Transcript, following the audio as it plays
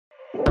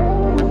Hey,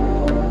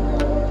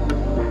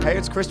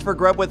 it's Christopher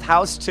Grubb with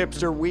House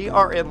Tipster. We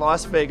are in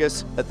Las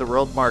Vegas at the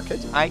World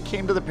Market. I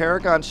came to the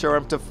Paragon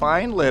showroom to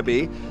find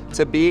Libby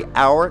to be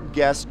our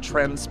guest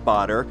trend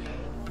spotter.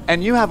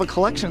 And you have a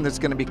collection that's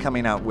going to be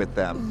coming out with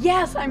them.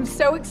 Yes, I'm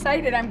so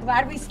excited. I'm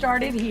glad we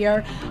started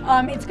here.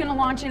 It's going to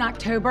launch in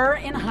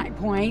October in High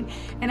Point,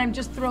 and I'm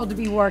just thrilled to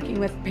be working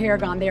with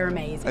Paragon. They're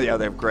amazing. Yeah,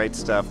 they have great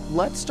stuff.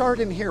 Let's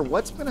start in here.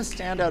 What's going to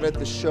stand out at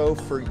the show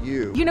for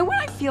you? You know what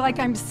I feel like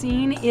I'm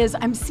seeing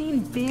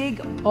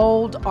big,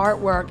 bold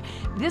artwork.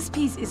 This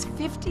piece is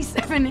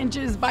 57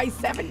 inches by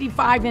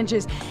 75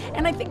 inches.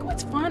 And I think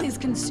what's fun is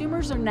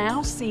consumers are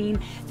now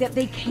seeing that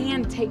they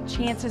can take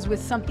chances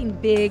with something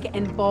big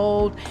and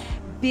bold,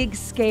 big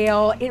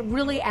scale. It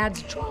really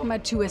adds drama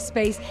to a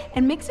space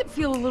and makes it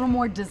feel a little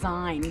more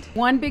designed.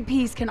 One big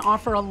piece can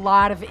offer a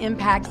lot of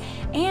impact,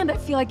 and I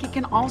feel like it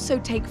can also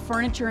take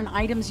furniture and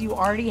items you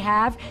already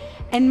have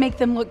and make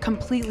them look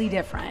completely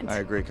different. I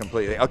agree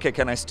completely. Okay,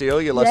 can I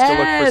steal you? Let's go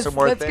look for some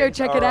more things. Let's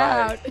go check it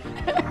out.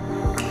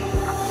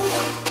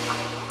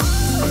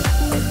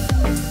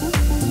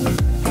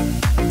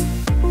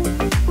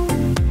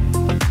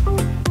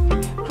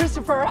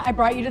 I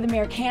brought you to the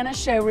Americana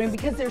showroom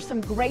because there's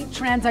some great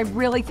trends I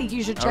really think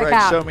you should check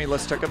out. Show me,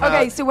 let's check them out.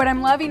 Okay, so what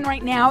I'm loving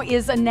right now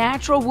is a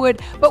natural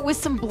wood, but with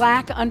some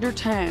black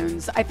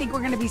undertones. I think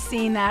we're gonna be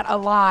seeing that a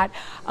lot.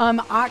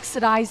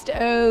 Oxidized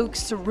oak,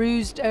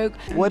 cerused oak.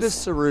 What does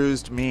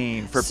cerused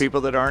mean for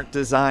people that aren't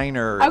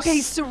designers? Okay,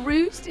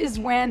 cerused is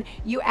when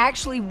you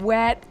actually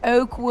wet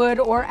oak wood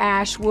or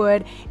ash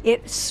wood.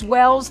 It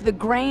swells the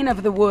grain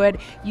of the wood.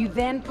 You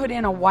then put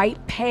in a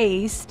white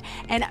paste,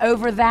 and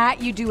over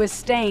that you do a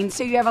stain.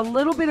 So you have a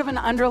little bit of an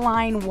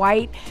underlying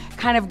white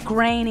kind of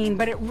graining,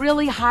 but it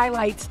really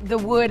highlights the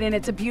wood, and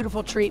it's a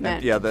beautiful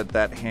treatment. Yeah,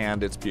 that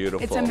hand, it's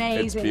beautiful. It's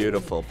amazing. It's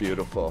beautiful,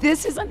 beautiful.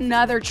 This is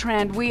another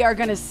trend we are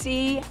gonna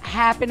see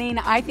happening.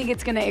 I think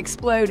it's gonna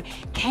explode.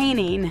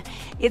 Caning.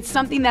 It's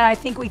something that I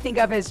think we think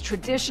of as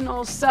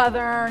traditional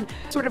Southern,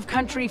 sort of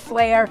country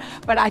flair,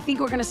 but I think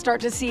we're gonna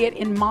start to see it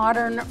in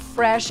modern,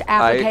 fresh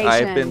applications.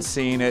 I've been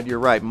seeing it, you're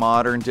right,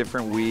 modern,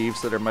 different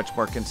weaves that are much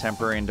more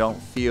contemporary and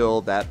don't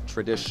feel that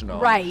traditional.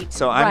 Right.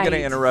 So I'm going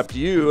to interrupt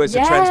you as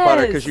a trend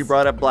spotter because you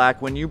brought up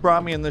black. When you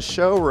brought me in the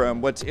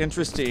showroom, what's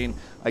interesting,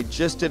 I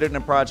just did it in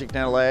a project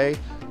in LA,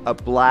 a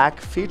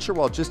black feature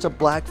wall, just a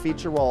black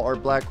feature wall or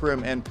black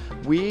room, and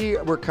we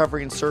were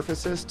covering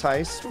surfaces,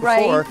 Tice,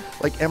 before.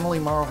 Like Emily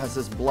Morrow has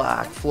this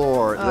black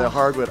floor, the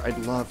hardwood I'd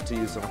love to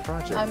use on a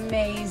project.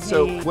 Amazing.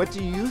 So what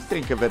do you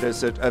think of it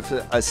as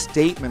a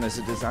statement, as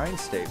a design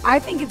statement? I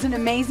think it's an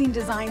amazing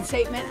design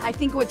statement. I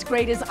think what's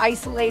great is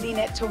isolating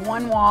it to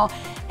one wall,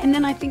 and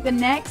then I think the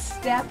next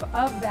step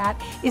of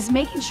that is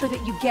making sure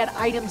that you get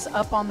items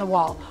up on the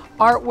wall.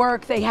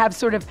 Artwork, they have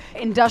sort of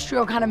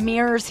industrial kind of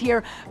mirrors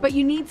here, but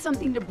you need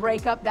something to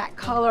break up that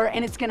color,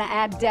 and it's gonna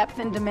add depth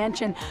and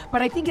dimension.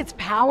 But I think it's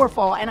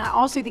powerful, and I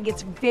also think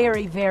it's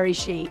very, very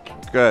chic.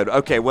 Good,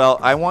 okay, well,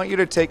 I want you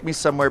to take me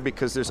somewhere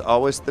because there's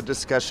always the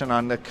discussion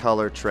on the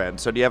color trend.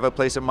 So do you have a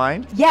place in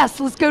mind?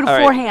 Yes, let's go to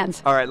Four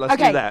Hands. All right, let's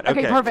do that.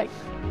 Okay, perfect.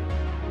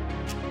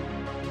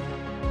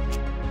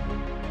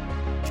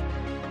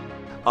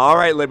 All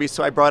right, Libby,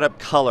 so I brought up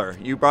color.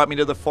 You brought me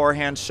to the Four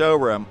Hands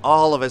showroom.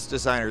 All of us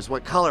designers,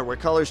 what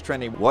color's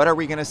trending? What are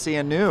we gonna see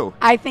anew?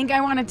 I think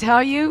I wanna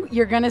tell you,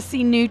 you're gonna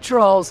see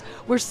neutrals.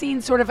 We're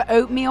seeing sort of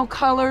oatmeal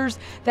colors,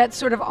 that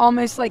sort of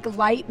almost like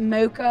light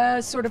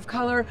mocha sort of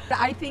color.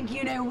 I think,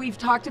 you know, we've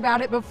talked about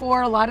it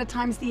before, a lot of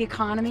times the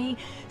economy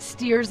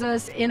steers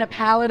us in a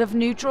palette of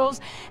neutrals,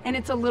 and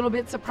it's a little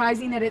bit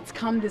surprising that it's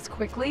come this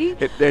quickly.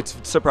 It's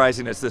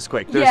surprising it's this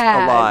quick. There's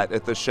a lot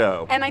at the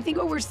show. And I think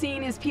what we're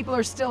seeing is people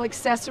are still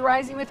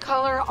accessorizing with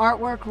color,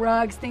 artwork,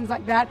 rugs, things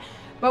like that,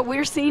 but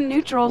we're seeing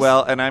neutrals.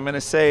 Well, and I'm going to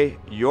say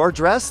your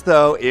dress,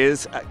 though,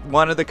 is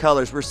one of the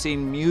colors. We're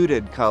seeing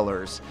muted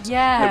colors.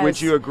 Yes.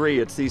 Would you agree?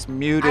 It's these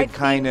muted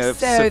kind of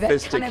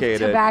sophisticated. That kind of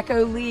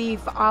tobacco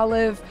leaf,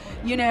 olive,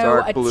 you know,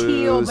 dark a blues.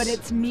 Teal, but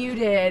it's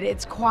muted,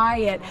 it's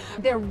quiet.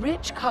 They're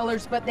rich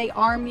colors, but they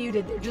are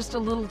muted. They're just a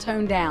little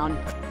toned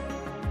down.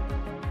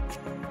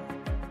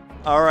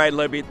 All right,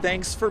 Libby,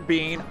 thanks for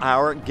being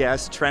our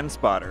guest trend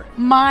spotter.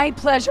 My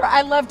pleasure.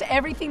 I loved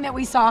everything that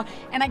we saw,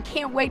 and I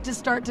can't wait to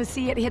start to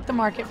see it hit the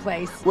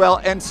marketplace. Well,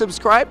 and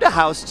subscribe to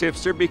House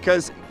Tipster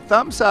because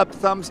thumbs up,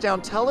 thumbs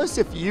down. Tell us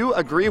if you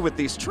agree with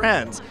these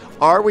trends.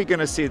 Are we going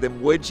to see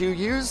them? Would you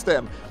use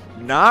them?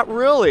 Not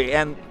really.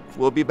 And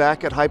we'll be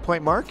back at High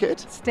Point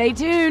Market. Stay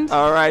tuned.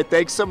 All right.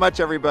 Thanks so much,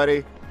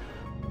 everybody.